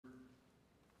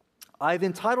I've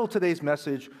entitled today's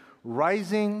message,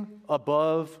 Rising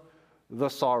Above the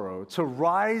Sorrow. To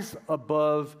rise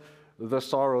above the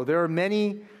sorrow. There are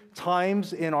many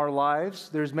times in our lives,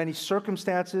 there's many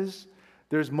circumstances,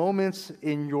 there's moments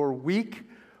in your week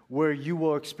where you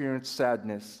will experience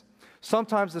sadness.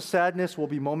 Sometimes the sadness will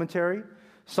be momentary.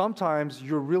 Sometimes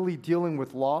you're really dealing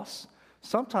with loss.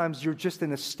 Sometimes you're just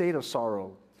in a state of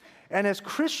sorrow. And as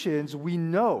Christians, we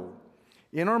know,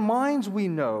 in our minds we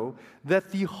know,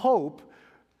 that the hope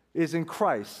is in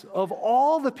Christ. Of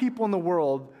all the people in the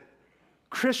world,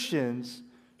 Christians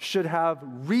should have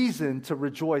reason to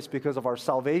rejoice because of our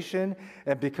salvation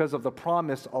and because of the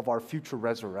promise of our future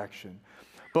resurrection.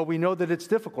 But we know that it's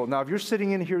difficult. Now, if you're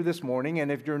sitting in here this morning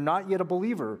and if you're not yet a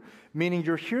believer, meaning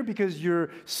you're here because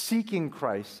you're seeking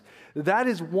Christ, that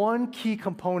is one key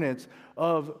component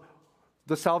of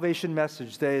the salvation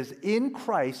message. That is, in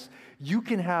Christ, you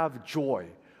can have joy.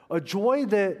 A joy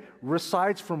that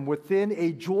resides from within,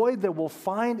 a joy that will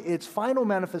find its final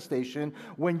manifestation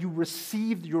when you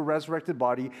receive your resurrected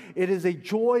body. It is a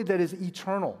joy that is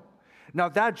eternal. Now,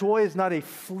 that joy is not a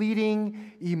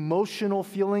fleeting, emotional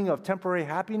feeling of temporary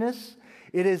happiness.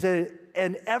 It is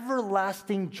an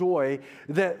everlasting joy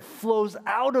that flows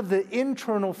out of the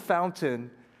internal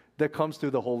fountain that comes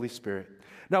through the Holy Spirit.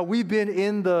 Now, we've been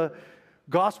in the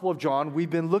Gospel of John. We've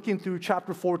been looking through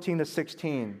chapter 14 to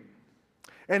 16.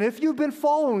 And if you've been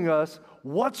following us,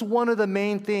 what's one of the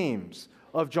main themes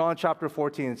of John chapter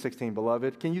 14 and 16,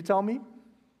 beloved? Can you tell me?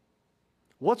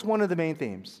 What's one of the main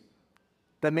themes?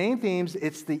 The main themes,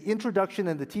 it's the introduction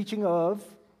and the teaching of,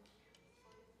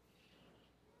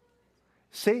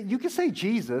 you can say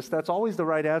Jesus, that's always the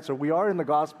right answer. We are in the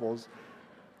Gospels.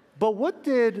 But what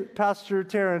did Pastor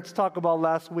Terrence talk about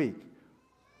last week?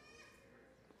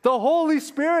 The Holy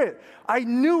Spirit. I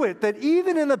knew it, that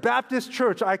even in the Baptist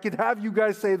church, I could have you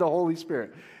guys say the Holy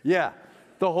Spirit. Yeah,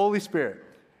 the Holy Spirit.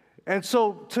 And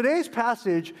so today's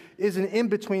passage is an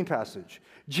in-between passage.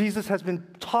 Jesus has been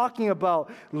talking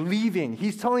about leaving.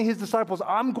 He's telling his disciples,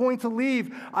 I'm going to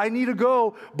leave. I need to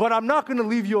go, but I'm not going to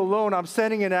leave you alone. I'm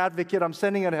sending an advocate. I'm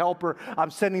sending a helper. I'm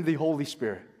sending the Holy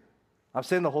Spirit. I'm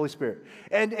sending the Holy Spirit.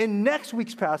 And in next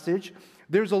week's passage,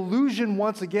 there's allusion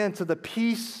once again to the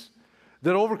peace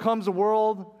that overcomes the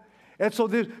world. And so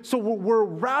we're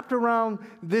wrapped around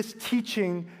this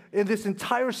teaching in this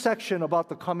entire section about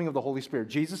the coming of the Holy Spirit.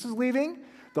 Jesus is leaving,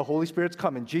 the Holy Spirit's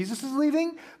coming. Jesus is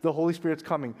leaving, the Holy Spirit's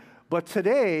coming. But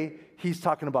today, he's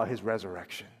talking about his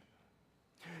resurrection.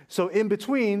 So in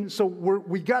between,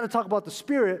 we got to talk about the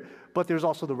Spirit, but there's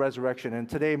also the resurrection. And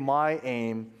today, my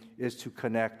aim is to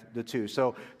connect the two.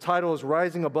 So title is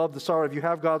Rising Above the Sorrow. If you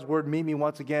have God's Word, meet me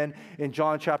once again in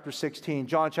John chapter 16.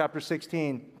 John chapter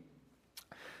 16.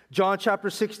 John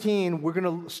chapter 16, we're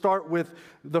going to start with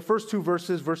the first two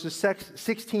verses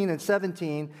 16 and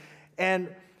 17.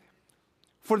 And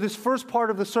for this first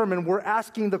part of the sermon, we're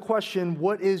asking the question,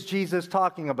 what is Jesus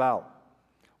talking about?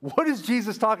 What is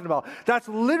Jesus talking about? That's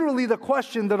literally the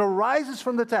question that arises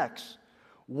from the text.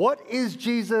 What is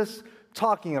Jesus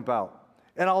talking about?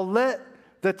 And I'll let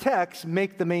the text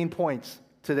make the main points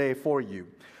today for you.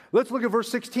 Let's look at verse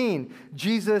 16.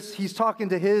 Jesus, he's talking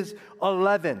to his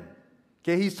 11.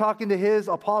 Okay, he's talking to his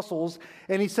apostles,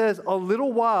 and he says, a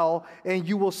little while, and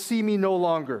you will see me no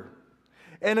longer.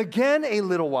 And again, a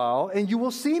little while, and you will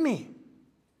see me.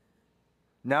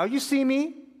 Now you see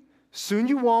me, soon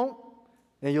you won't,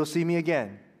 and you'll see me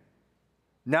again.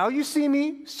 Now you see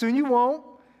me, soon you won't,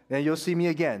 and you'll see me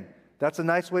again. That's a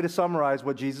nice way to summarize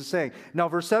what Jesus is saying. Now,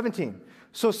 verse 17.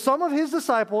 So some of his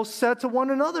disciples said to one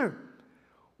another,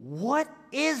 what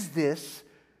is this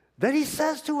that he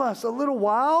says to us, a little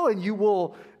while and you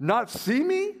will not see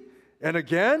me? And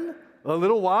again, a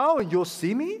little while and you'll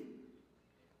see me?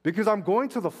 Because I'm going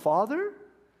to the Father?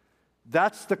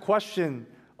 That's the question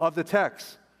of the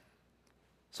text.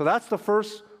 So that's the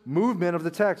first movement of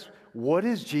the text. What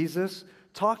is Jesus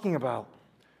talking about?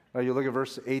 Now you look at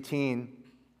verse 18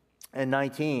 and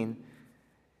 19,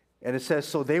 and it says,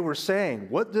 so they were saying,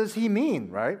 what does he mean,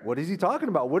 right? What is he talking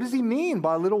about? What does he mean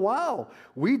by a little while?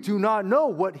 We do not know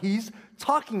what he's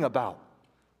talking about.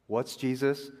 What's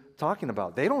Jesus talking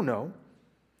about? They don't know.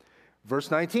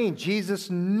 Verse 19, Jesus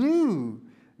knew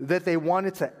that they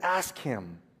wanted to ask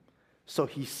him. So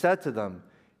he said to them,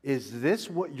 is this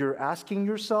what you're asking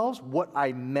yourselves? What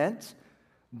I meant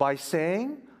by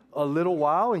saying, a little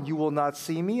while and you will not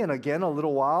see me, and again a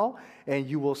little while and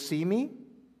you will see me?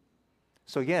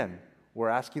 So again, we're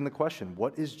asking the question,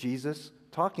 what is Jesus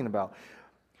talking about?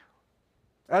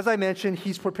 As I mentioned,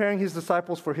 he's preparing his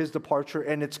disciples for his departure,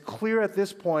 and it's clear at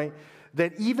this point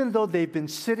that even though they've been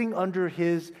sitting under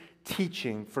his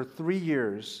teaching for 3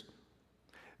 years,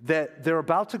 that they're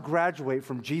about to graduate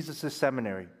from Jesus'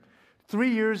 seminary.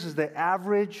 3 years is the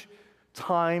average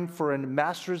time for a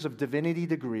Master's of Divinity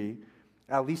degree,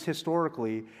 at least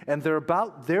historically, and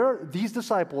these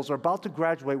disciples are about to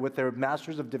graduate with their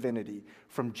Masters of Divinity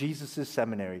from Jesus'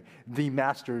 seminary, the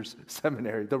Master's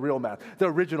Seminary, the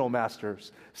original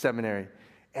Master's Seminary,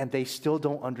 and they still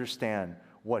don't understand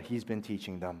what he's been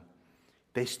teaching them.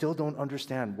 They still don't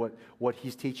understand what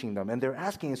he's teaching them, and they're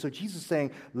asking, and so Jesus is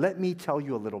saying, let me tell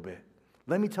you a little bit.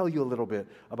 Let me tell you a little bit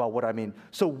about what I mean.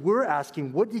 So we're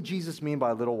asking, what did Jesus mean by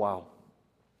a little while?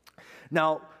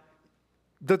 Now,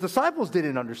 the disciples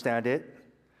didn't understand it,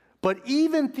 but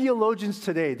even theologians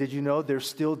today, did you know, they're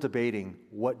still debating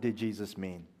what did Jesus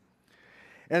mean?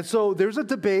 And so there's a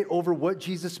debate over what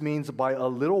Jesus means by a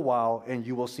little while and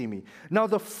you will see me. Now,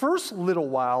 the first little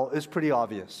while is pretty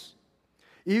obvious.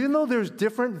 Even though there's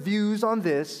different views on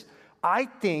this, I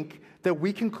think that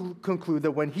we can conclude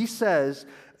that when he says,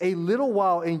 a little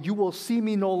while and you will see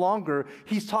me no longer,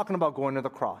 he's talking about going to the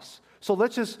cross. So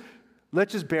let's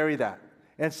just bury that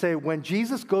and say when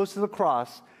Jesus goes to the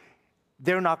cross,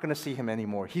 they're not going to see him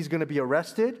anymore. He's going to be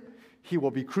arrested, he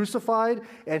will be crucified,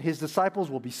 and his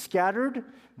disciples will be scattered.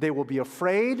 They will be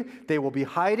afraid, they will be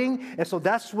hiding. And so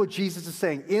that's what Jesus is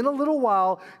saying. In a little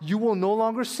while, you will no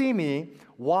longer see me.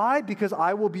 Why? Because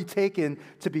I will be taken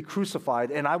to be crucified,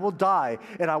 and I will die,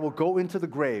 and I will go into the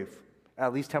grave,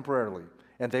 at least temporarily,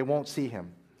 and they won't see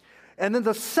him. And then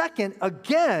the second,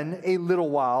 again, a little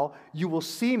while, you will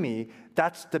see me.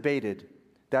 That's debated.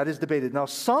 That is debated. Now,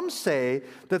 some say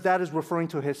that that is referring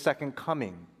to his second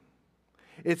coming.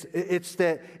 It's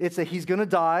that he's going to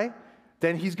die,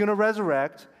 then he's going to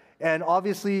resurrect, and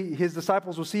obviously his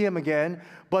disciples will see him again,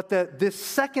 but that this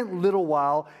second little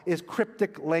while is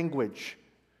cryptic language,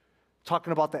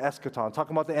 talking about the eschaton,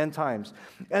 talking about the end times.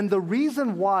 And the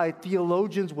reason why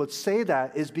theologians would say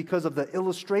that is because of the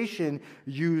illustration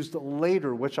used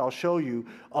later, which I'll show you,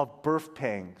 of birth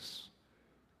pangs,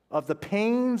 of the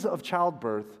pains of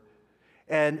childbirth.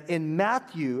 And in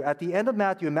Matthew, at the end of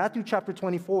Matthew, in Matthew chapter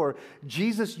 24,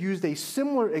 Jesus used a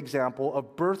similar example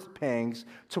of birth pangs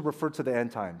to refer to the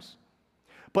end times.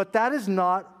 But that is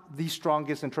not the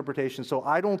strongest interpretation, so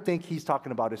I don't think he's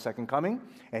talking about his second coming,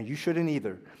 and you shouldn't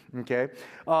either, okay?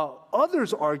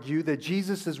 Others argue that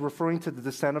Jesus is referring to the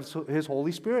descent of his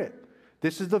Holy Spirit.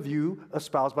 This is the view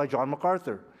espoused by John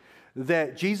MacArthur,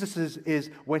 that Jesus is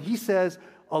when he says,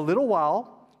 a little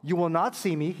while, you will not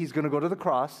see me, he's going to go to the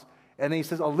cross, and then he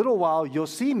says, a little while, you'll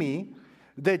see me,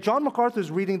 that John MacArthur is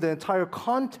reading the entire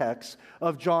context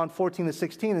of John 14 to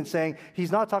 16 and saying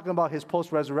he's not talking about his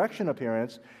post-resurrection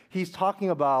appearance. He's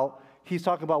talking about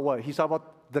what? He's talking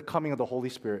about the coming of the Holy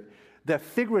Spirit. That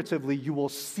figuratively, you will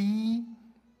see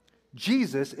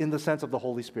Jesus in the sense of the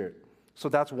Holy Spirit. So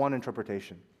that's one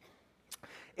interpretation.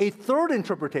 A third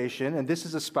interpretation, and this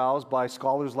is espoused by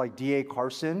scholars like D.A.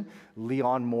 Carson,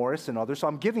 Leon Morris, and others. So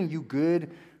I'm giving you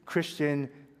good Christian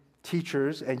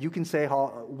teachers, and you can say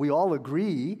how we all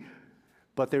agree,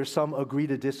 but there's some agree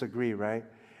to disagree, right?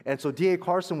 And so D.A.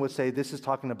 Carson would say this is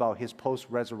talking about his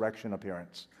post-resurrection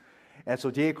appearance. And so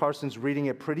D.A. Carson's reading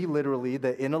it pretty literally,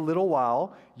 that in a little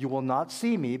while, you will not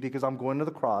see me because I'm going to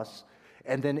the cross,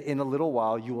 and then in a little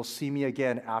while, you will see me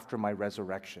again after my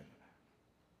resurrection.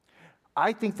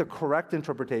 I think the correct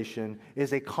interpretation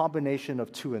is a combination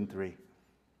of 2 and 3.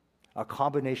 A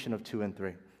combination of 2 and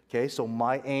 3. Okay, so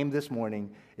my aim this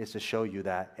morning is to show you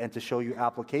that and to show you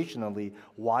applicationally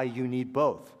why you need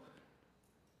both.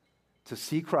 To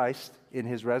see Christ in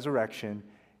his resurrection,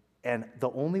 and the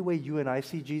only way you and I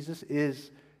see Jesus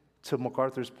is, to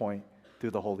MacArthur's point,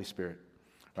 through the Holy Spirit.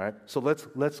 All right, so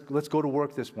let's go to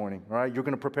work this morning. All right, you're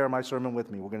going to prepare my sermon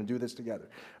with me. We're going to do this together.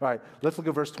 All right, let's look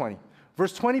at verse 20.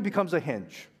 Verse 20 becomes a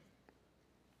hinge.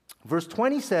 Verse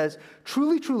 20 says,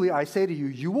 truly, truly, I say to you,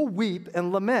 you will weep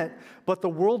and lament, but the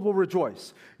world will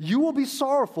rejoice. You will be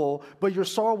sorrowful, but your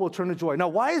sorrow will turn to joy. Now,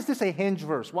 why is this a hinge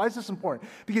verse? Why is this important?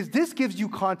 Because this gives you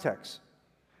context.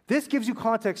 This gives you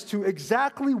context to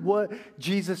exactly what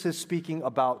Jesus is speaking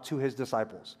about to his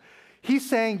disciples. He's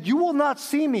saying, you will not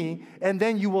see me, and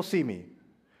then you will see me.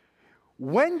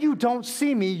 When you don't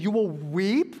see me, you will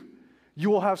weep, you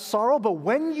will have sorrow, but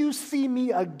when you see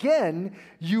me again,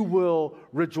 you will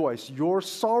rejoice. Your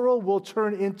sorrow will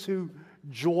turn into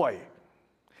joy.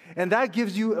 And that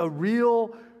gives you a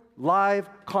real live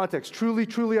context. Truly,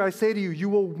 truly, I say to you, you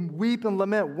will weep and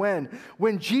lament when?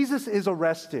 When Jesus is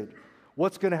arrested,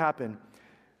 what's going to happen?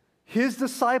 His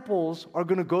disciples are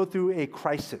going to go through a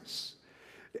crisis.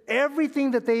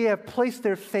 Everything that they have placed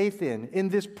their faith in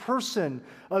this person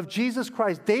of Jesus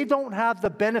Christ, they don't have the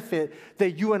benefit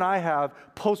that you and I have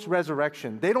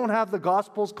post-resurrection. They don't have the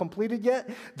Gospels completed yet.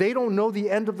 They don't know the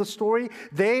end of the story.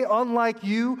 They, unlike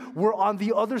you, were on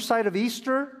the other side of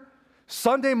Easter.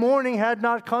 Sunday morning had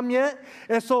not come yet.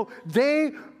 And so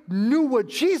they knew what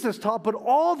Jesus taught, but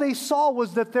all they saw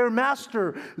was that their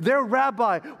master, their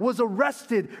rabbi, was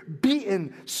arrested,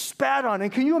 beaten, spat on.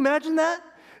 And can you imagine that?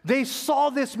 They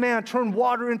saw this man turn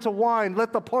water into wine.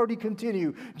 Let the party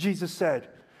continue, Jesus said.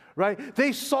 Right?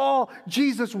 They saw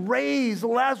Jesus raise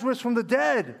Lazarus from the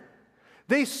dead.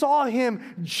 They saw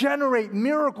him generate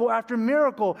miracle after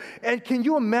miracle. And can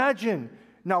you imagine?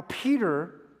 Now,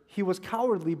 Peter, he was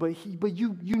cowardly, but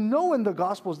you know in the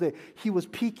Gospels that he was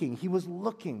peeking. He was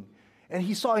looking. And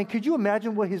he saw, and could you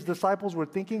imagine what his disciples were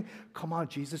thinking? Come on,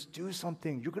 Jesus, do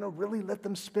something. You're going to really let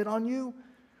them spit on you?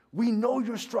 We know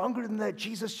you're stronger than that,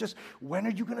 Jesus. Just, when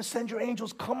are you going to send your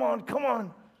angels? Come on, come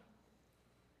on.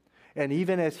 And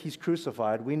even as he's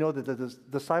crucified, we know that the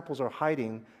disciples are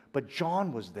hiding, but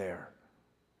John was there.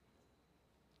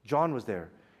 John was there.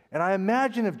 And I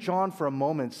imagine if John for a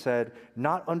moment said,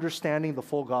 not understanding the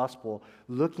full gospel,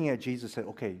 looking at Jesus, said,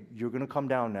 okay, you're going to come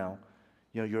down now.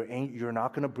 You know, you're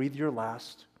not going to breathe your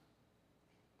last.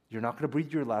 You're not going to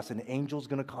breathe your last. An angel's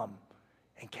going to come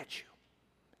and get you.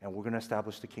 And we're going to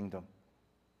establish the kingdom.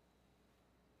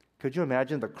 Could you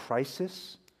imagine the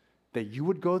crisis that you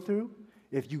would go through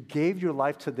if you gave your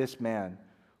life to this man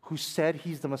who said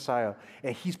he's the Messiah,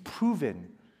 and he's proven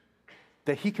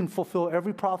that he can fulfill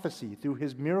every prophecy through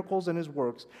his miracles and his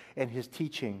works and his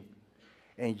teaching,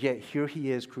 and yet here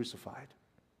he is crucified,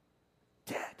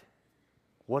 dead.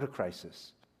 What a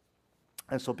crisis.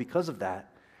 And so because of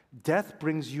that, death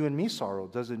brings you and me sorrow,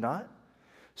 does it not?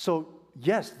 So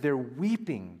yes, they're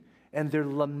weeping and they're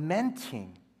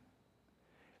lamenting,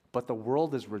 but the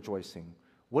world is rejoicing.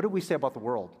 What did we say about the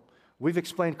world? We've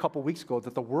explained a couple weeks ago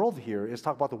that the world here is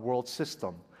talking about the world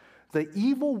system. The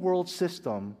evil world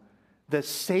system that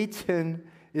Satan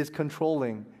is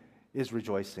controlling is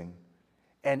rejoicing.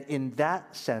 And in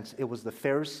that sense, it was the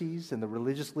Pharisees and the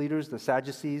religious leaders, the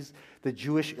Sadducees, the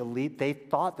Jewish elite. They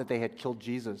thought that they had killed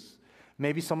Jesus.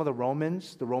 Maybe some of the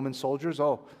Romans, the Roman soldiers,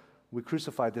 we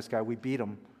crucified this guy, we beat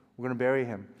him, we're going to bury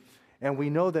him. And we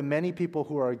know that many people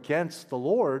who are against the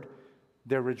Lord,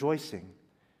 they're rejoicing.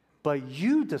 But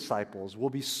you, disciples,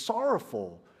 will be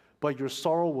sorrowful, but your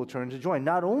sorrow will turn to joy.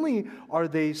 Not only are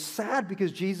they sad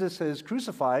because Jesus is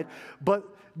crucified,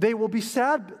 but they will be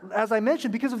sad, as I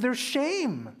mentioned, because of their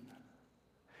shame.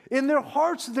 In their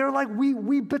hearts, they're like,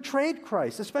 we betrayed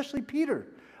Christ, especially Peter.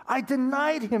 I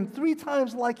denied him 3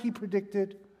 times like he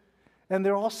predicted. And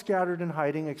they're all scattered and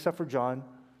hiding except for John.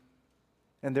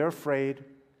 And they're afraid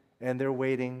and they're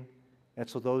waiting. And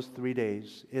so those 3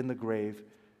 days in the grave,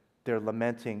 they're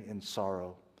lamenting in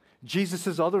sorrow.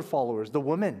 Jesus' other followers, the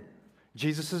women,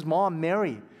 Jesus' mom,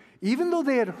 Mary, even though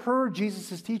they had heard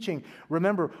Jesus' teaching,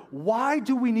 remember, why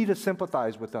do we need to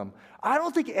sympathize with them? I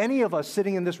don't think any of us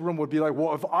sitting in this room would be like,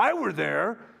 well, if I were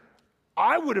there,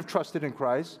 I would have trusted in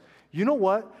Christ. You know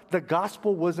what? The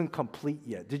gospel wasn't complete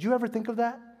yet. Did you ever think of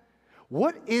that?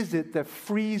 What is it that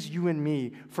frees you and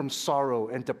me from sorrow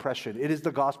and depression? It is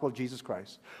the gospel of Jesus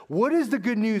Christ. What is the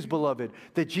good news, beloved?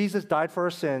 That Jesus died for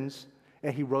our sins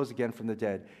and he rose again from the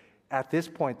dead. At this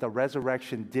point, the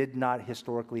resurrection did not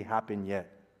historically happen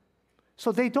yet.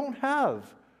 So they don't have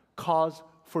cause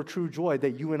for true joy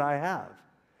that you and I have.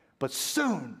 But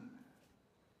soon,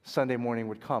 Sunday morning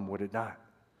would come, would it not?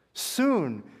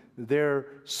 Soon, their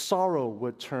sorrow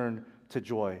would turn to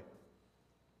joy.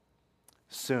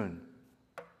 Soon.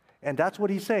 And that's what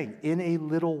he's saying, in a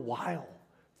little while.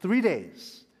 3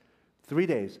 days. 3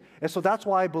 days. And so that's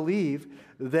why I believe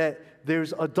that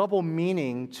there's a double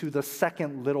meaning to the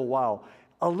second little while.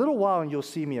 A little while and you'll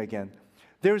see me again.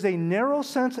 There's a narrow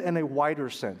sense and a wider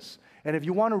sense. And if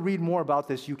you want to read more about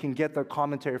this, you can get the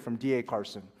commentary from D.A.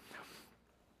 Carson.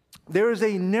 There is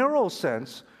a narrow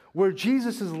sense where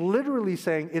Jesus is literally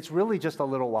saying it's really just a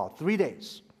little while, 3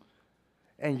 days.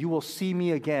 And you will see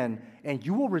me again, and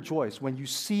you will rejoice when you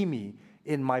see me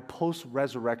in my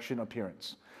post-resurrection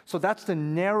appearance. So that's the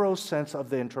narrow sense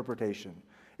of the interpretation.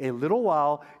 A little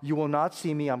while, you will not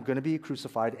see me, I'm going to be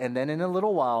crucified, and then in a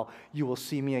little while, you will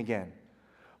see me again.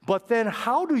 But then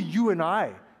how do you and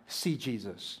I see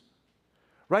Jesus?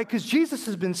 Right? Because Jesus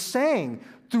has been saying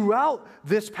throughout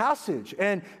this passage,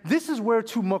 and this is where,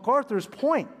 to MacArthur's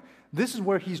point, this is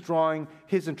where he's drawing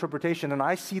his interpretation, and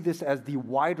I see this as the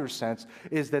wider sense,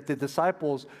 is that the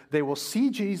disciples, they will see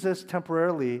Jesus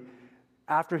temporarily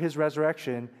after his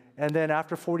resurrection, and then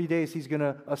after 40 days, he's going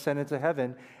to ascend into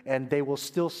heaven, and they will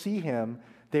still see him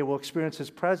They will experience his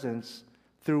presence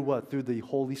through what? Through the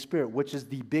Holy Spirit, which is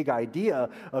the big idea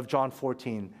of John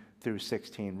 14 through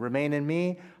 16. Remain in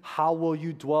me. How will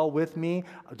you dwell with me?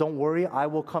 Don't worry, I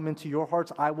will come into your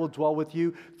hearts. I will dwell with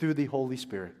you through the Holy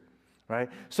Spirit. Right?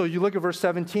 So you look at verse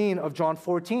 17 of John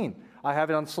 14. I have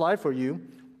it on the slide for you.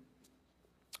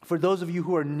 For those of you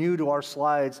who are new to our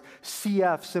slides,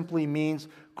 CF simply means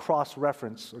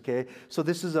cross-reference, okay? So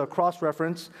this is a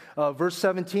cross-reference. Verse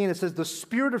 17, it says, the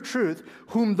Spirit of truth,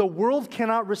 whom the world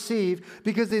cannot receive,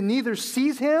 because it neither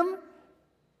sees him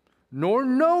nor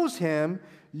knows him.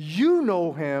 You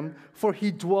know him, for he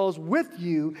dwells with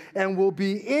you and will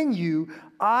be in you.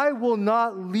 I will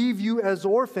not leave you as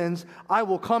orphans. I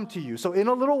will come to you. So in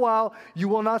a little while, you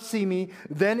will not see me.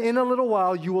 Then in a little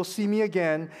while, you will see me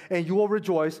again, and you will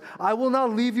rejoice. I will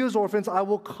not leave you as orphans. I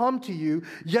will come to you.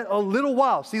 Yet a little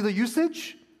while. See the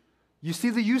usage? You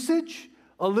see the usage?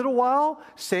 A little while,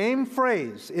 same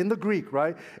phrase in the Greek,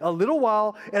 right? A little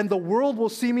while, and the world will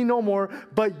see me no more,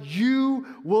 but you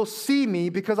will see me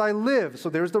because I live. So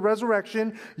there's the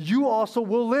resurrection. You also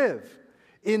will live.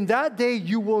 In that day,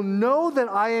 you will know that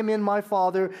I am in my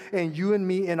Father, and you in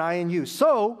me, and I in you.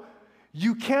 So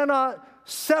you cannot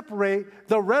separate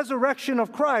the resurrection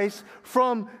of Christ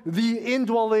from the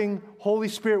indwelling Holy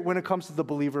Spirit when it comes to the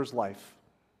believer's life.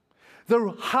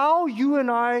 How you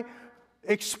and I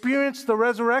experience the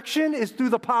resurrection is through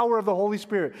the power of the Holy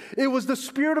Spirit. It was the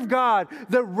Spirit of God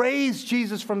that raised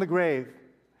Jesus from the grave.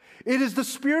 It is the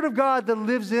Spirit of God that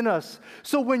lives in us.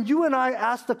 So when you and I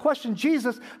ask the question,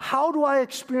 Jesus, how do I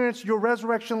experience your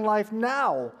resurrection life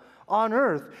now on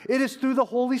earth? It is through the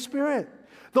Holy Spirit.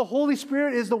 The Holy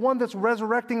Spirit is the one that's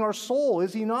resurrecting our soul,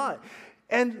 is he not?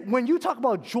 And when you talk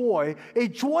about joy, a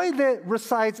joy that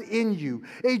resides in you,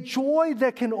 a joy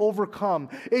that can overcome,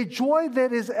 a joy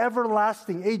that is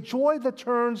everlasting, a joy that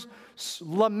turns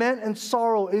lament and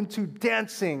sorrow into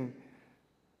dancing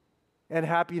and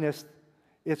happiness,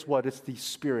 it's what? It's the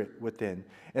Spirit within.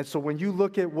 And so when you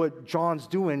look at what John's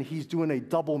doing, he's doing a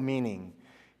double meaning.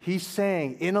 He's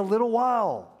saying, in a little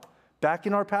while, back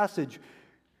in our passage,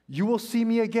 you will see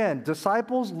me again.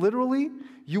 Disciples, literally,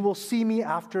 you will see me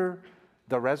after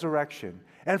the resurrection.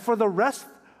 And for the rest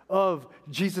of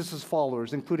Jesus'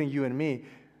 followers, including you and me,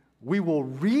 we will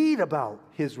read about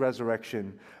his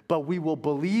resurrection, but we will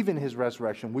believe in his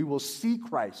resurrection. We will see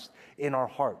Christ in our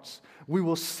hearts. We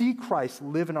will see Christ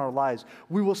live in our lives.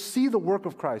 We will see the work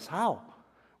of Christ. How?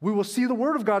 We will see the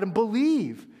Word of God and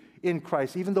believe in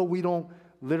Christ, even though we don't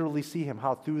literally see him.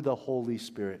 How? Through the Holy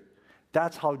Spirit.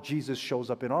 That's how Jesus shows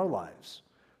up in our lives,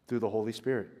 through the Holy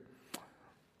Spirit.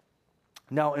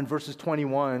 Now, in verses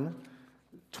 21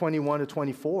 to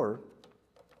 24,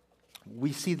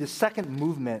 we see the second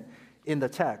movement in the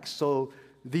text. So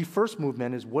the first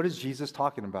movement is, what is Jesus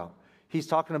talking about? He's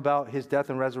talking about his death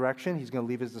and resurrection. He's going to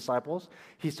leave his disciples.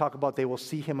 He's talking about they will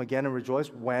see him again and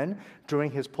rejoice. When? During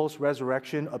his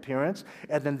post-resurrection appearance.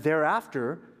 And then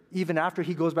thereafter, even after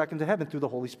he goes back into heaven through the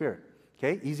Holy Spirit.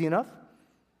 Okay, easy enough?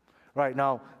 Right,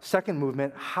 now, second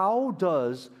movement, how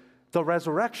does the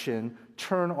resurrection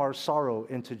turn our sorrow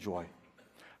into joy?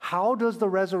 How does the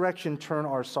resurrection turn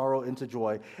our sorrow into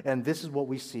joy? And this is what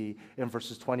we see in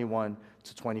verses 21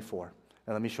 to 24.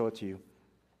 And let me show it to you.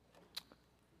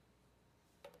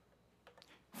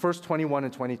 Verse 21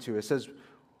 and 22, it says,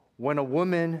 when a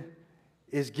woman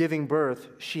is giving birth,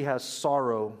 she has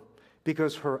sorrow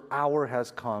because her hour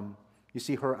has come. You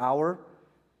see her hour?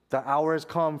 The hour has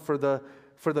come for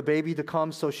the baby to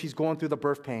come, so she's going through the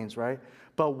birth pains, right?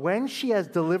 But when she has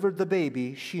delivered the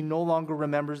baby, she no longer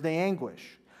remembers the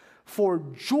anguish for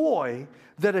joy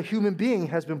that a human being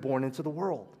has been born into the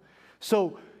world.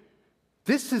 So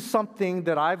this is something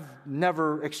that I've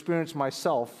never experienced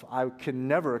myself. I can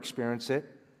never experience it.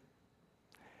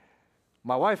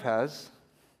 My wife has.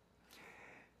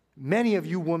 Many of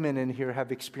you women in here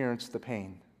have experienced the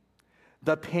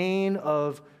pain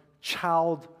of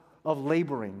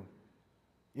laboring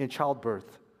in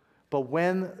childbirth. But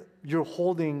when you're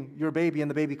holding your baby and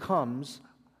the baby comes,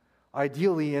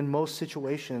 ideally in most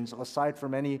situations, aside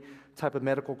from any type of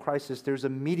medical crisis, there's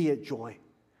immediate joy.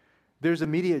 There's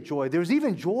immediate joy. There's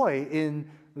even joy in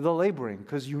the laboring,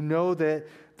 because you know that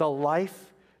the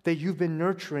life that you've been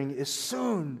nurturing is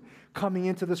soon coming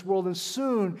into this world, and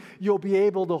soon you'll be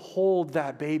able to hold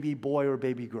that baby boy or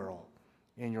baby girl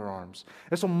in your arms.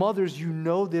 And so mothers, you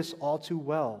know this all too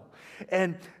well.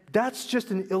 And that's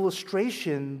just an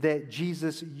illustration that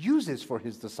Jesus uses for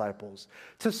his disciples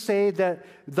to say that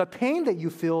the pain that you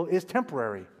feel is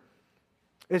temporary.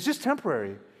 It's just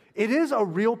temporary. It is a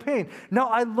real pain. Now,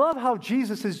 I love how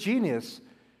Jesus is genius.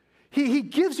 He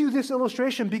gives you this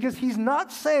illustration because he's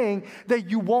not saying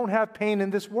that you won't have pain in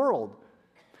this world.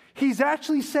 He's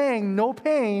actually saying no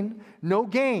pain, no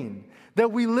gain.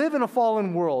 That we live in a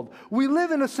fallen world. We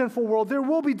live in a sinful world. There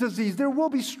will be disease. There will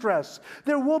be stress.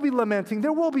 There will be lamenting.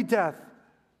 There will be death.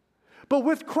 But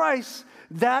with Christ,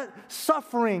 that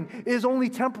suffering is only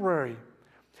temporary.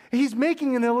 He's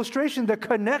making an illustration that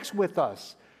connects with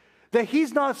us. That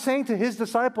he's not saying to his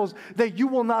disciples that you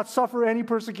will not suffer any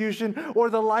persecution or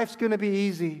the life's going to be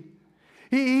easy.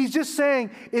 He's just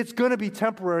saying it's going to be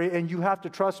temporary and you have to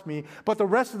trust me. But the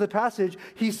rest of the passage,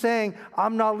 he's saying,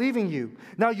 I'm not leaving you.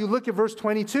 Now you look at verse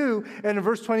 22, and in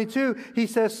verse 22, he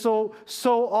says, so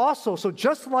also, so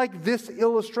just like this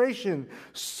illustration,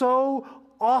 so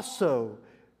also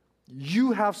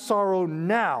you have sorrow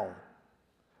now,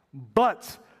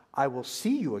 but I will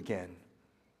see you again,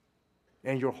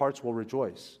 and your hearts will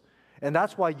rejoice. And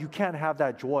that's why you can't have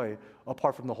that joy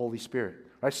apart from the Holy Spirit.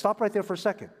 Right? Stop right there for a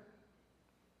second.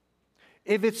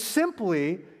 If it's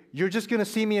simply, you're just going to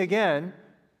see me again,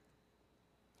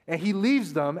 and he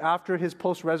leaves them after his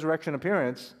post-resurrection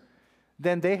appearance,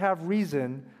 then they have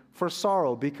reason for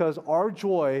sorrow because our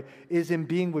joy is in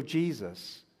being with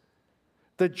Jesus.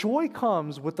 The joy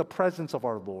comes with the presence of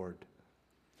our Lord.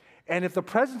 And if the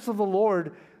presence of the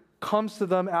Lord comes to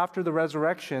them after the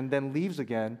resurrection, then leaves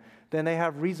again, then they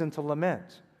have reason to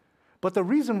lament. But the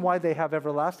reason why they have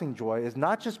everlasting joy is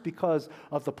not just because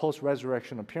of the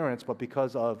post-resurrection appearance, but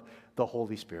because of the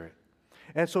Holy Spirit.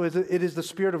 And so it is the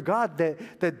Spirit of God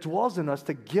that dwells in us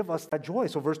to give us that joy.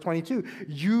 So verse 22,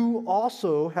 you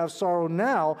also have sorrow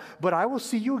now, but I will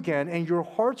see you again, and your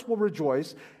hearts will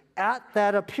rejoice at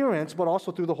that appearance, but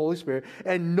also through the Holy Spirit,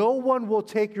 and no one will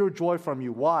take your joy from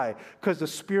you. Why? Because the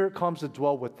Spirit comes to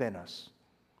dwell within us.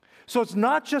 So it's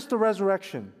not just the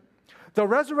resurrection. The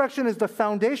resurrection is the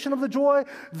foundation of the joy.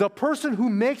 The person who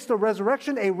makes the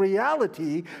resurrection a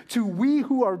reality to we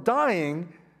who are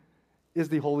dying is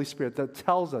the Holy Spirit that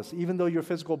tells us, even though your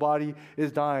physical body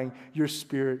is dying, your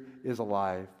spirit is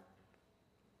alive.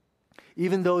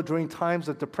 Even though during times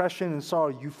of depression and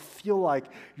sorrow, you feel like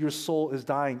your soul is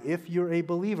dying, if you're a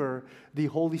believer, the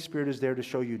Holy Spirit is there to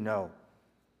show you no.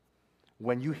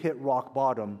 When you hit rock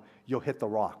bottom, you'll hit the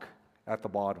rock at the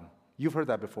bottom. You've heard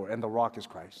that before, and the rock is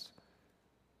Christ.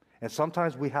 And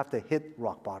sometimes we have to hit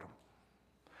rock bottom.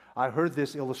 I heard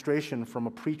this illustration from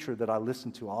a preacher that I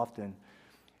listen to often.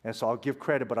 And so I'll give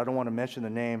credit, but I don't want to mention the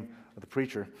name of the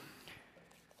preacher.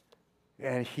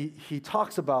 And he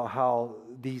talks about how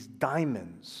these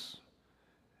diamonds,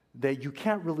 that you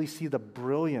can't really see the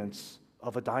brilliance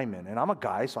of a diamond. And I'm a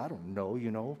guy, so I don't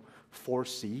know, 4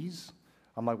 C's.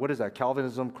 I'm like, what is that?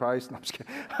 Calvinism, Christ? No, I'm just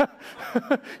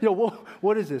kidding.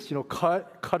 What is this?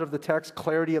 Cut of the text,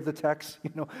 clarity of the text,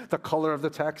 the color of the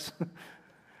text,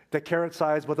 the carat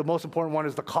size, but the most important one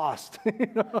is the cost.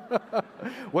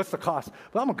 What's the cost?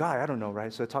 But I'm a guy, I don't know,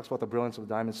 right? So it talks about the brilliance of a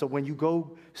diamond. So when you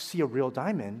go see a real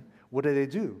diamond, what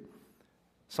do?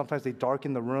 Sometimes they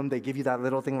darken the room, they give you that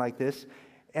little thing like this,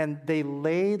 and they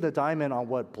lay the diamond on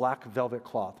what? Black velvet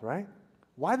cloth, right?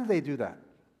 Why do they do that?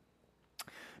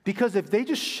 Because if they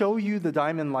just show you the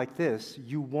diamond like this,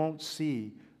 you won't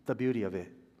see the beauty of it.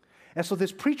 And so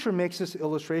this preacher makes this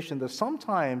illustration that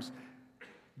sometimes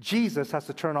Jesus has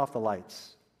to turn off the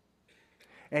lights.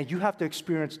 And you have to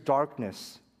experience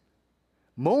darkness.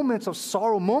 Moments of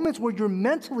sorrow, moments where you're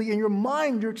mentally, in your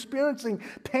mind, you're experiencing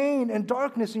pain and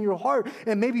darkness in your heart.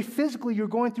 And maybe physically you're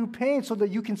going through pain so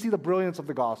that you can see the brilliance of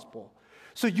the gospel.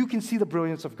 So you can see the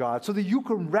brilliance of God. So that you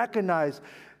can recognize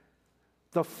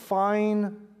the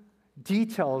fine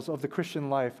details of the Christian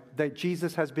life, that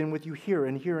Jesus has been with you here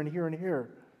and here and here and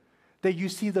here. That you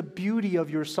see the beauty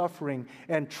of your suffering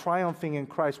and triumphing in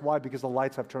Christ. Why? Because the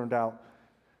lights have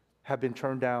been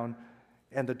turned down,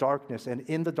 and the darkness, and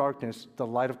in the darkness, the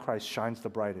light of Christ shines the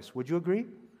brightest. Would you agree?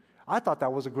 I thought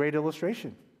that was a great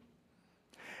illustration.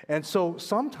 And so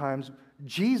sometimes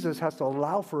Jesus has to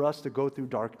allow for us to go through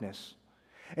darkness.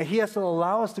 And he has to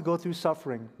allow us to go through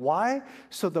suffering. Why?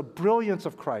 So the brilliance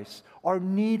of Christ, our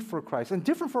need for Christ, and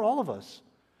different for all of us,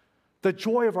 the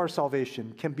joy of our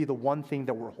salvation can be the one thing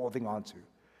that we're holding on to.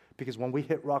 Because when we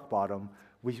hit rock bottom,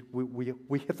 we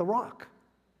hit the rock.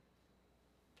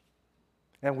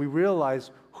 And we realize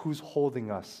who's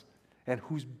holding us and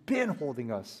who's been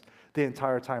holding us the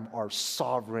entire time, our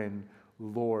sovereign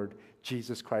Lord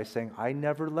Jesus Christ, saying, I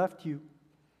never left you.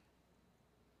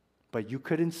 But you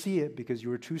couldn't see it because you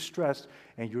were too stressed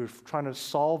and you were trying to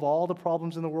solve all the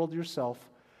problems in the world yourself.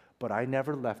 But I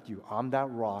never left you. I'm that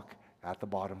rock at the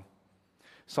bottom.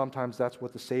 Sometimes that's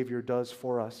what the Savior does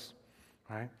for us,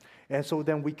 right? And so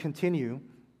then we continue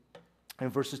in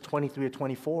verses 23 to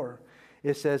 24.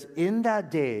 It says, in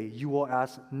that day you will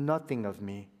ask nothing of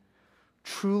me.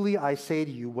 Truly I say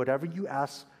to you, whatever you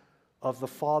ask of the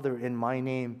Father in my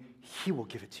name, he will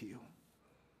give it to you.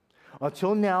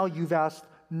 Until now, you've asked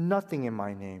nothing in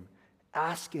my name.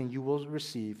 Ask and you will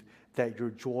receive, that your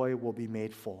joy will be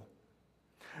made full.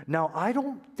 Now, I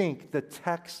don't think the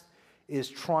text is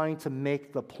trying to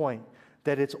make the point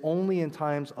that it's only in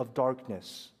times of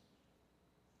darkness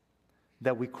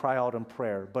that we cry out in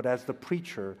prayer. But as the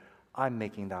preacher, I'm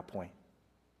making that point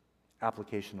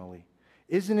applicationally.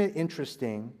 Isn't it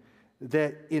interesting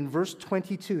that in verse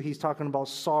 22, he's talking about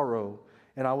sorrow,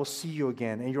 and I will see you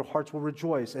again, and your hearts will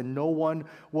rejoice, and no one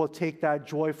will take that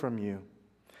joy from you.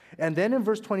 And then in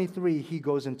verse 23, he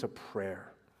goes into prayer.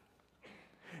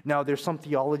 Now, there's some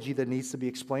theology that needs to be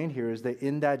explained here, is that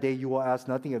in that day you will ask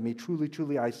nothing of me. Truly,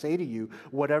 truly, I say to you,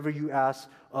 whatever you ask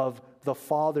of the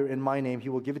Father in my name, he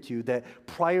will give it to you. That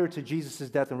prior to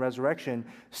Jesus' death and resurrection,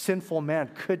 sinful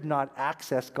man could not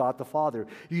access God the Father.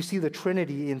 You see the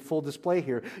Trinity in full display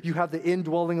here. You have the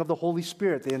indwelling of the Holy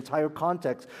Spirit, the entire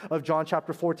context of John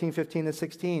chapter 14, 15, and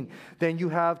 16. Then you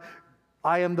have,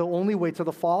 I am the only way to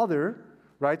the Father,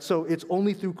 right? So it's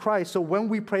only through Christ. So when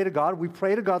we pray to God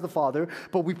the Father,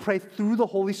 but we pray through the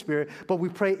Holy Spirit, but we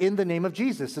pray in the name of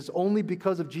Jesus. It's only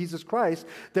because of Jesus Christ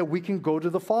that we can go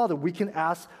to the Father. We can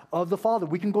ask of the Father.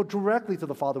 We can go directly to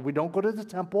the Father. We don't go to the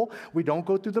temple. We don't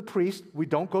go through the priest. We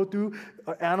don't go through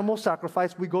animal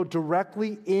sacrifice. We go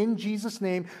directly in Jesus'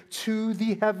 name to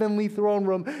the heavenly throne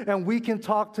room, and we can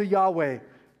talk to Yahweh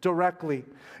directly.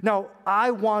 Now,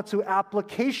 I want to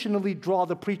applicationally draw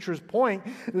the preacher's point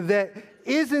that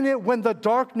isn't it when the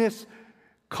darkness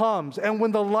comes and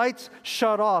when the lights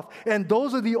shut off, and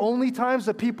those are the only times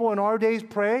that people in our days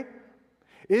pray?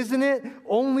 Isn't it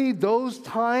only those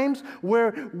times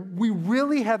where we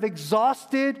really have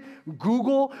exhausted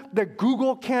Google, that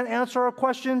Google can't answer our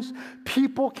questions,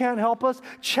 people can't help us,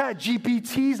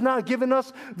 ChatGPT's not giving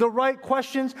us the right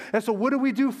questions, and so what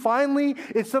do? Finally,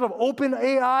 instead of open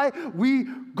AI, we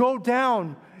go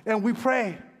down and we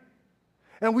pray.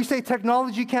 And we say,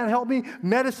 technology can't help me,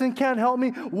 medicine can't help me.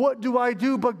 What do I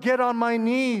do but get on my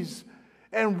knees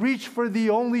and reach for the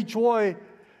only joy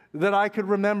that I could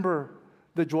remember,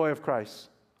 the joy of Christ?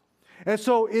 And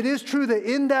so it is true that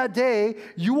in that day,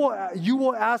 you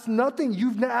will ask nothing.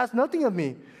 You've asked nothing of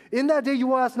me. In that day, you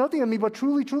will ask nothing of me, but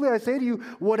truly, truly, I say to you,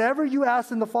 whatever you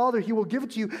ask in the Father, he will give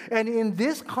it to you. And in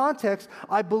this context,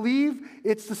 I believe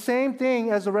it's the same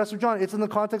thing as the rest of John. It's in the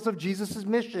context of Jesus'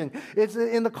 mission. It's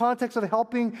in the context of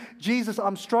helping Jesus.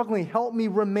 I'm struggling. Help me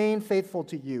remain faithful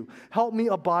to you. Help me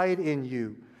abide in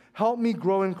you. Help me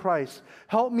grow in Christ.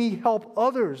 Help me help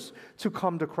others to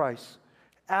come to Christ.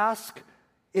 Ask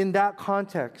in that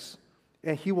context,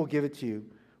 and he will give it to you.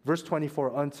 Verse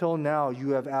 24, until now you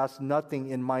have asked nothing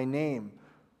in my name.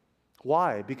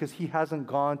 Why? Because he hasn't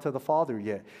gone to the Father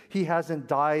yet. He hasn't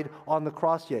died on the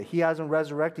cross yet. He hasn't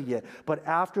resurrected yet. But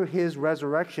after his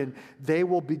resurrection, they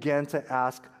will begin to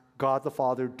ask God the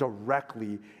Father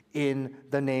directly in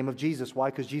the name of Jesus. Why?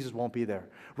 Because Jesus won't be there.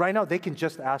 Right now, they can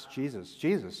just ask Jesus,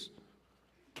 Jesus,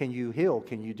 can you heal?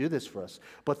 Can you do this for us?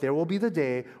 But there will be the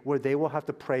day where they will have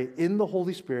to pray in the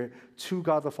Holy Spirit to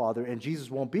God the Father, and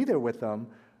Jesus won't be there with them,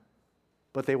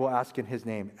 but they will ask in his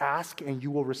name. Ask and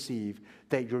you will receive,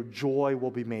 that your joy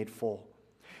will be made full.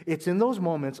 It's in those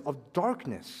moments of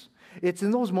darkness. It's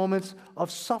in those moments of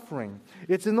suffering.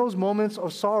 It's in those moments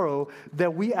of sorrow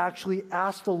that we actually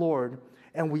ask the Lord,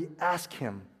 and we ask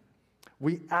him.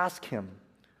 We ask him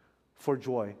for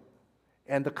joy.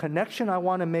 And the connection I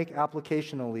want to make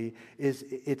applicationally is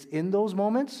it's in those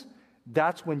moments,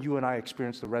 that's when you and I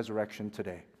experience the resurrection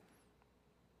today.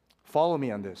 Follow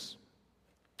me on this.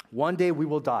 One day we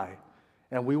will die,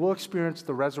 and we will experience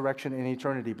the resurrection in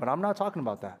eternity, but I'm not talking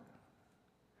about that.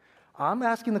 I'm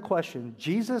asking the question,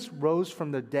 Jesus rose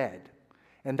from the dead,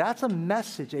 and that's a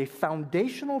message, a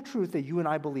foundational truth that you and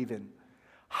I believe in.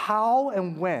 How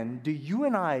and when do you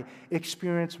and I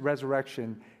experience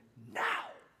resurrection? Now.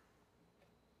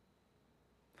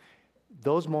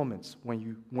 Those moments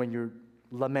when you're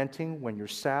lamenting, when you're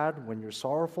sad, when you're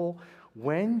sorrowful,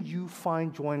 when you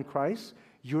find joy in Christ,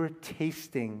 you're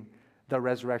tasting the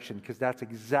resurrection, because that's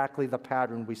exactly the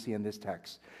pattern we see in this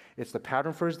text. It's the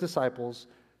pattern for his disciples,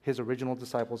 his original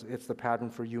disciples. It's the pattern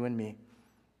for you and me.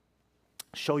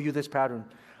 Show you this pattern.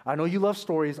 I know you love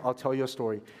stories. I'll tell you a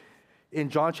story. In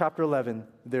John chapter 11,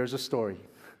 there's a story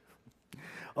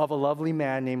of a lovely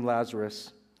man named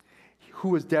Lazarus who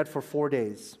was dead for 4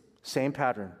 days. Same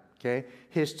pattern, okay?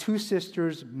 His two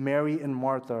sisters, Mary and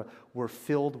Martha, were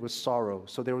filled with sorrow.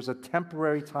 So there was a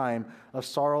temporary time of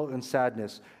sorrow and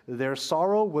sadness. Their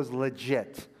sorrow was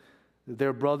legit.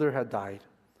 Their brother had died.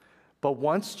 But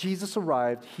once Jesus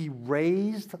arrived, he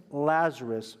raised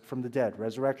Lazarus from the dead,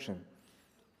 resurrection.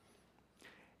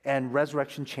 And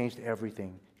resurrection changed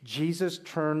everything. Jesus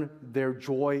turned their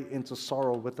joy into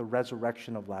sorrow with the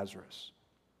resurrection of Lazarus.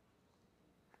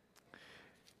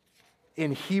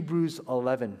 In Hebrews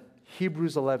 11,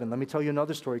 let me tell you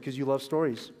another story because you love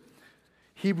stories.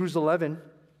 Hebrews 11,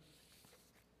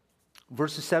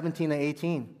 verses 17 and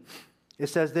 18. It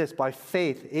says this, by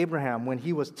faith, Abraham, when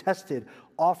he was tested,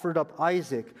 offered up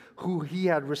Isaac, who he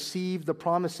had received the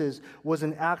promises, was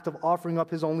an act of offering up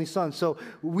his only son. So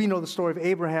we know the story of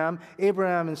Abraham.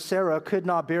 Abraham and Sarah could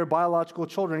not bear biological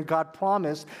children. God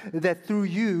promised that through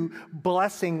you,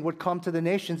 blessing would come to the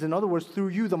nations. In other words, through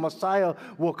you, the Messiah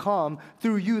will come.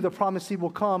 Through you, the promised seed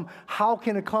will come. How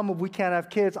can it come if we can't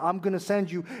have kids? I'm going to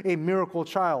send you a miracle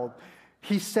child.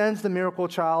 He sends the miracle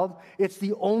child. It's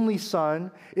the only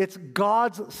son. It's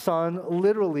God's son,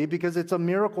 literally, because it's a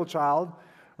miracle child,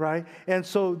 right? And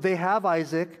so they have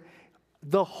Isaac,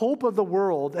 the hope of the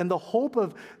world and the hope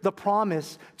of the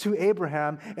promise to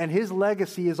Abraham, and his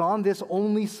legacy is on this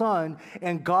only son.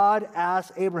 And God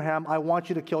asks Abraham, I want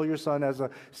you to kill your son as a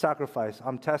sacrifice.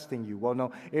 I'm testing you. Well,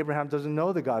 no, Abraham doesn't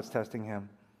know that God's testing him.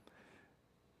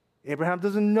 Abraham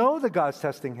doesn't know that God's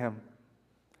testing him.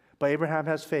 But Abraham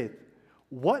has faith.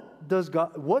 What does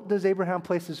Abraham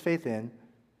place his faith in?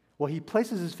 Well, he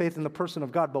places his faith in the person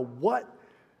of God. But what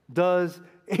does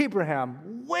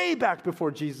Abraham, way back before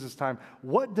Jesus' time,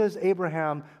 what does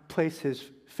Abraham place his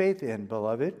faith in,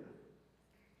 beloved?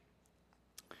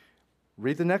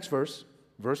 Read the next verse,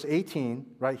 verse 18,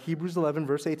 right? Hebrews 11,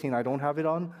 verse 18. I don't have it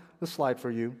on the slide for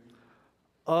you.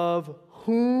 Of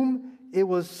whom it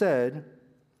was said,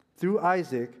 through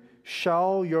Isaac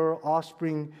shall your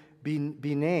offspring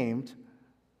be named.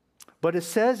 But it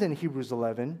says in Hebrews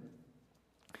 11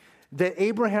 that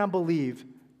Abraham believed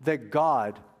that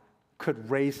God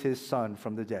could raise his son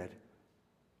from the dead.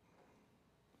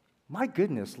 My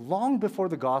goodness, long before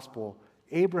the gospel,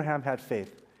 Abraham had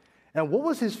faith. And what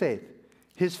was his faith?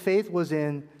 His faith was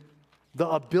in the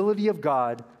ability of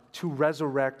God to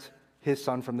resurrect his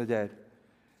son from the dead.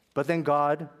 But then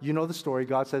God, you know the story,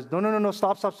 God says, no,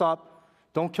 stop.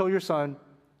 Don't kill your son.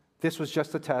 This was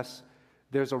just a test.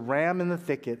 There's a ram in the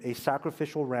thicket, a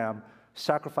sacrificial ram.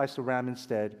 Sacrifice the ram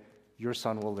instead. Your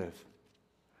son will live.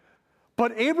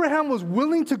 But Abraham was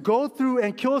willing to go through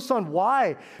and kill his son.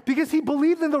 Why? Because he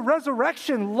believed in the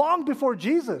resurrection long before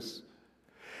Jesus.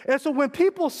 And so when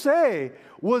people say,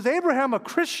 was Abraham a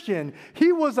Christian?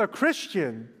 He was a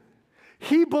Christian.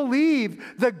 He believed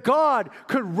that God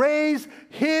could raise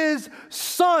his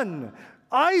son.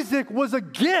 Isaac was a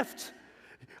gift.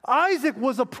 Isaac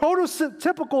was a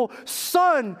prototypical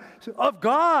son of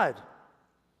God.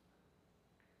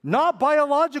 Not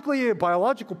biologically a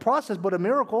biological process, but a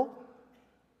miracle.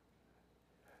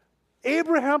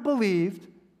 Abraham believed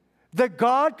that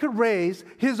God could raise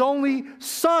his only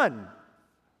son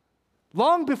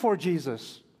long before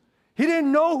Jesus. He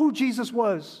didn't know who Jesus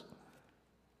was.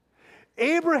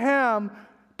 Abraham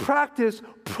practice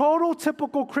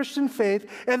prototypical Christian faith,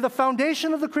 and the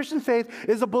foundation of the Christian faith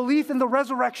is a belief in the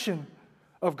resurrection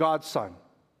of God's Son.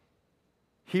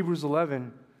 Hebrews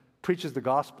 11 preaches the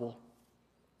gospel.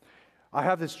 I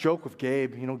have this joke with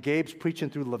Gabe. You know, Gabe's preaching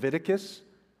through Leviticus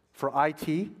for IT,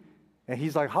 and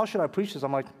he's like, how should I preach this?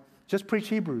 I'm like, just preach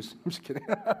Hebrews. I'm just kidding.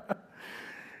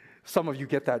 Some of you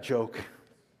get that joke.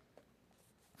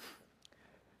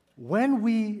 When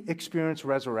we experience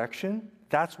resurrection,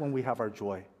 that's when we have our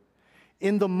joy.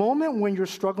 In the moment when you're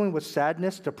struggling with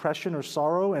sadness, depression, or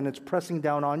sorrow, and it's pressing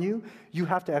down on you, you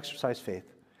have to exercise faith.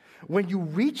 When you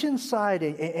reach inside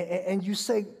and you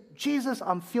say, Jesus,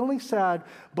 I'm feeling sad,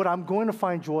 but I'm going to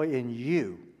find joy in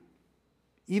you.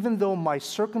 Even though my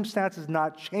circumstance is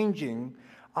not changing,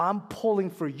 I'm pulling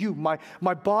for you. My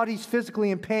body's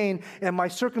physically in pain and my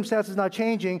circumstance is not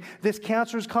changing. This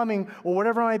cancer is coming or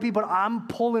whatever it might be, but I'm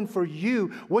pulling for you.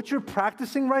 What you're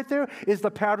practicing right there is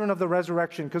the pattern of the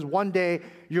resurrection, because one day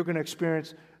you're going to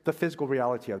experience the physical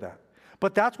reality of that.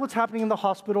 But that's what's happening in the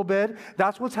hospital bed.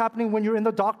 That's what's happening when you're in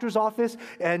the doctor's office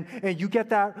and you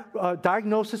get that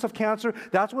diagnosis of cancer.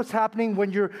 That's what's happening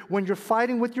when you're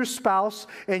fighting with your spouse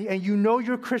and you know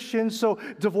you're Christian, so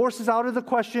divorce is out of the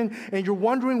question, and you're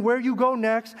wondering where you go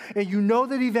next, and you know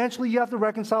that eventually you have to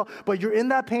reconcile, but you're in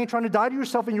that pain trying to die to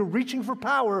yourself and you're reaching for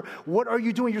power. What are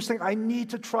you doing? You're saying, I need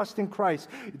to trust in Christ.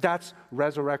 That's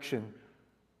resurrection.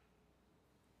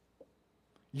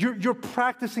 You're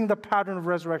practicing the pattern of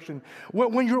resurrection.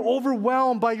 When you're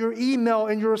overwhelmed by your email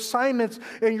and your assignments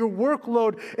and your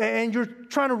workload, and you're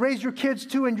trying to raise your kids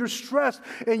too, and you're stressed,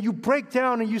 and you break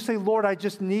down and you say, Lord, I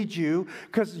just need you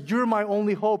because you're my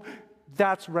only hope.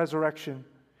 That's resurrection.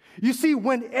 You see,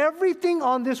 when everything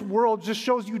on this world just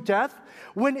shows you death,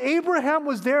 when Abraham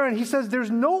was there and he says,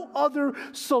 there's no other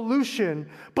solution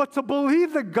but to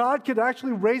believe that God could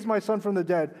actually raise my son from the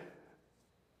dead,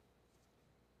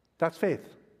 that's faith.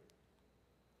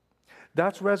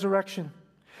 That's resurrection.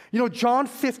 You know, John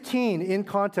 15, in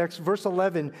context, verse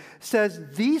 11, says,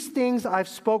 these things I've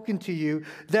spoken to you,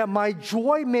 that my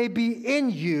joy may be in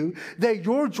you, that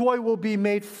your joy will be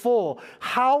made full.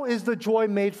 How is the joy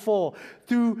made full?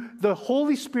 Through the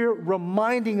Holy Spirit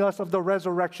reminding us of the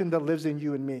resurrection that lives in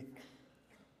you and me.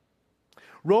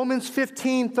 Romans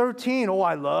 15:13. Oh,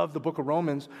 I love the book of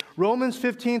Romans. Romans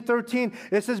 15:13.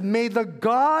 It says, may the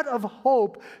God of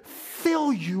hope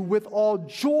fill you with all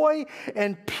joy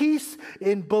and peace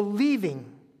in believing,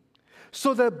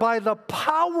 so that by the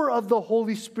power of the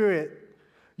Holy Spirit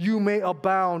you may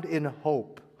abound in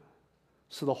hope.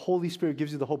 So the Holy Spirit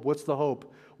gives you the hope. What's the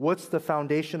hope? What's the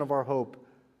foundation of our hope?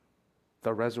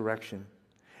 The resurrection.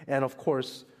 And of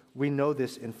course, we know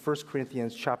this in 1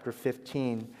 Corinthians chapter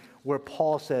 15, where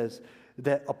Paul says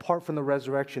that apart from the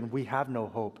resurrection, we have no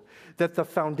hope. That the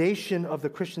foundation of the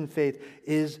Christian faith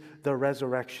is the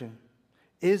resurrection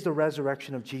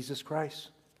of Jesus Christ.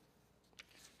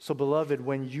 So, beloved,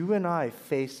 when you and I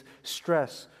face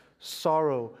stress,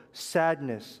 sorrow,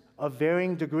 sadness of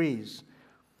varying degrees,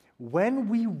 when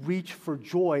we reach for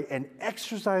joy and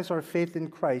exercise our faith in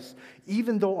Christ,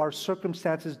 even though our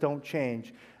circumstances don't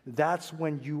change, that's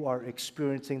when you are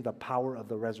experiencing the power of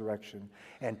the resurrection.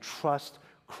 And trust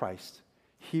Christ.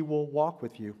 He will walk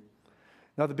with you.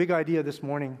 Now, the big idea this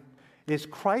morning is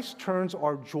Christ turns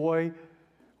our joy,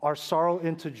 our sorrow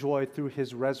into joy through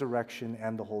his resurrection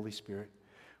and the Holy Spirit.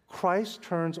 Christ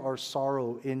turns our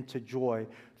sorrow into joy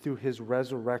through his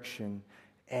resurrection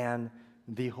and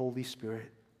the Holy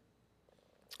Spirit.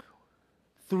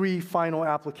 3 final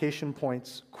application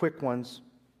points, quick ones.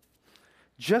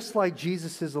 Just like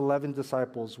Jesus' 11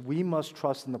 disciples, we must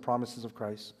trust in the promises of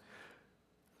Christ.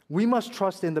 We must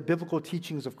trust in the biblical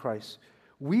teachings of Christ.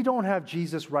 We don't have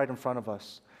Jesus right in front of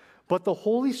us, but the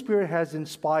Holy Spirit has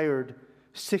inspired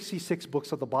 66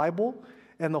 books of the Bible,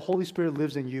 and the Holy Spirit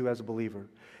lives in you as a believer.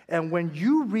 And when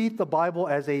you read the Bible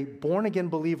as a born-again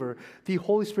believer, the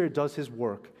Holy Spirit does his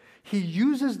work. He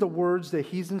uses the words that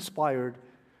he's inspired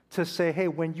to say, hey,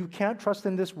 when you can't trust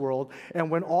in this world, and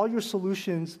when all your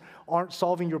solutions aren't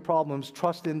solving your problems,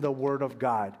 trust in the Word of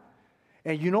God.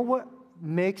 And you know what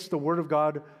makes the Word of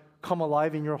God come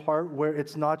alive in your heart, where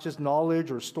it's not just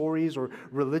knowledge or stories or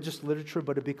religious literature,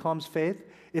 but it becomes faith?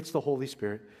 It's the Holy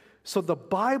Spirit. So the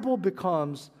Bible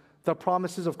becomes the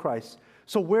promises of Christ.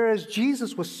 So whereas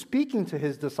Jesus was speaking to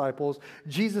his disciples,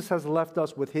 Jesus has left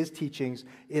us with his teachings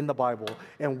in the Bible.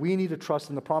 And we need to trust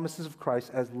in the promises of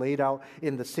Christ as laid out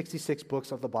in the 66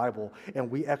 books of the Bible. And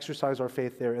we exercise our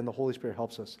faith there, and the Holy Spirit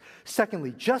helps us.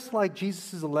 Secondly, just like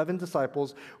Jesus' 11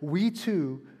 disciples, we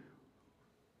too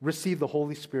receive the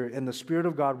Holy Spirit, and the Spirit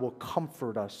of God will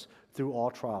comfort us through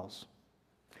all trials.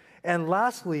 And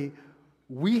lastly,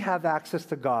 we have access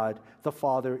to God the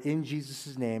Father in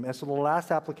Jesus' name. And so the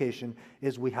last application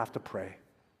is we have to pray.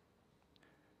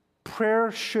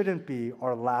 Prayer shouldn't be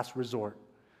our last resort,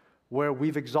 where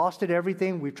we've exhausted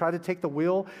everything, we've tried to take the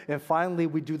wheel, and finally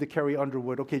we do the Carrie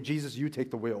Underwood. Okay, Jesus, you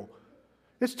take the wheel.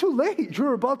 It's too late.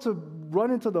 You're about to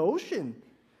run into the ocean.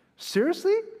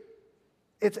 Seriously?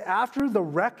 It's after the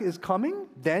wreck is coming,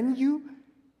 then you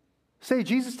say,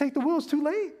 Jesus, take the wheel. It's too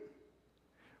late.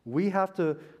 We have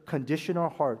to condition our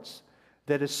hearts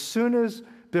that as soon as,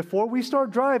 before we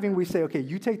start driving, we say, okay,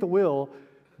 you take the wheel,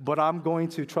 but I'm going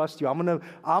to trust you. I'm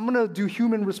going to do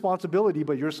human responsibility,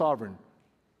 but you're sovereign,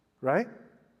 right?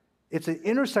 It's an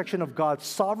intersection of God's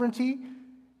sovereignty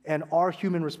and our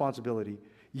human responsibility.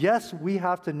 Yes, we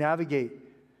have to navigate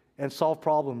and solve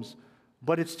problems,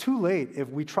 but it's too late. If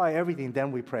we try everything,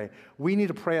 then we pray. We need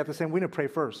to pray at the same, we need to pray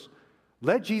first.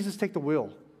 Let Jesus take the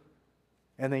wheel,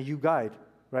 and then you guide.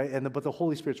 Right? But the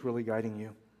Holy Spirit's really guiding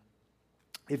you.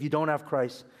 If you don't have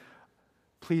Christ,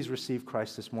 please receive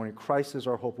Christ this morning. Christ is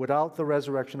our hope. Without the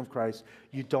resurrection of Christ,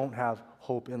 you don't have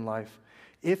hope in life.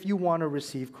 If you want to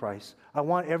receive Christ, I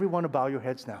want everyone to bow your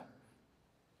heads now.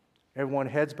 Everyone,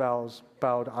 heads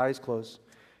bowed, eyes closed.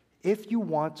 If you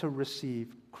want to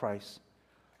receive Christ,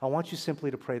 I want you simply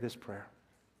to pray this prayer.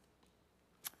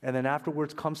 And then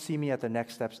afterwards, come see me at the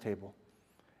Next Steps table.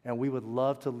 And we would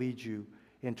love to lead you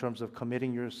in terms of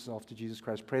committing yourself to Jesus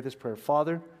Christ. Pray this prayer.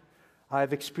 Father,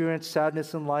 I've experienced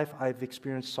sadness in life. I've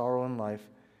experienced sorrow in life.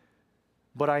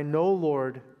 But I know,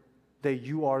 Lord, that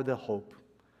you are the hope.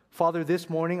 Father, this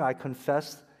morning I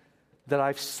confess that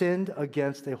I've sinned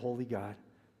against a holy God.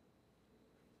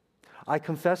 I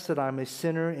confess that I'm a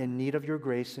sinner in need of your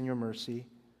grace and your mercy.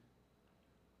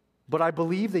 But I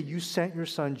believe that you sent your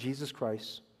Son, Jesus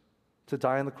Christ, to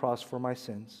die on the cross for my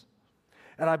sins.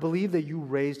 And I believe that you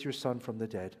raised your Son from the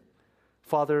dead.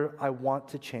 Father, I want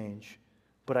to change,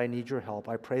 but I need your help.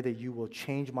 I pray that you will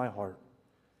change my heart.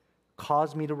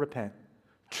 Cause me to repent.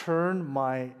 Turn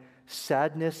my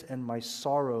sadness and my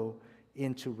sorrow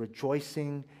into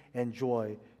rejoicing and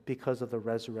joy because of the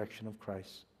resurrection of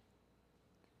Christ.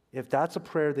 If that's a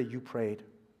prayer that you prayed,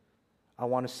 I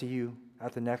want to see you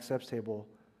at the Next Steps table.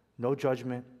 No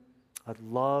judgment. I'd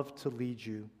love to lead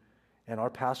you. And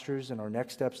our pastors and our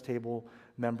Next Steps table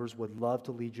members would love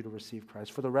to lead you to receive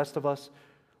Christ. For the rest of us,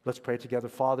 let's pray together.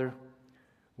 Father,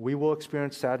 we will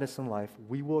experience sadness in life.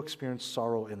 We will experience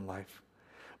sorrow in life.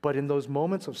 But in those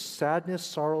moments of sadness,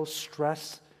 sorrow,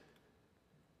 stress,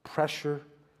 pressure,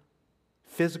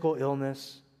 physical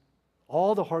illness,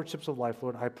 all the hardships of life,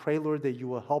 Lord, I pray, Lord, that you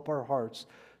will help our hearts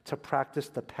to practice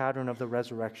the pattern of the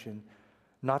resurrection.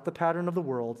 Not the pattern of the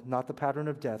world, not the pattern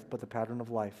of death, but the pattern of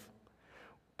life.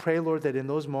 Pray, Lord, that in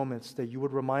those moments that you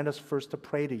would remind us first to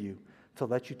pray to you, to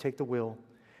let you take the wheel.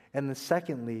 And then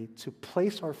secondly, to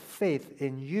place our faith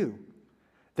in you,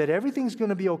 that everything's going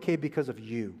to be okay because of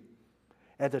you,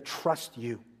 and to trust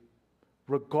you,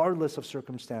 regardless of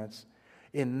circumstance.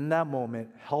 In that moment,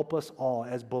 help us all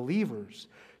as believers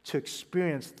to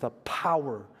experience the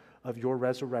power of your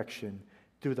resurrection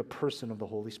through the person of the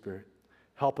Holy Spirit.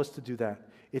 Help us to do that.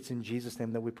 It's in Jesus'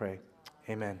 name that we pray.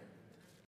 Amen.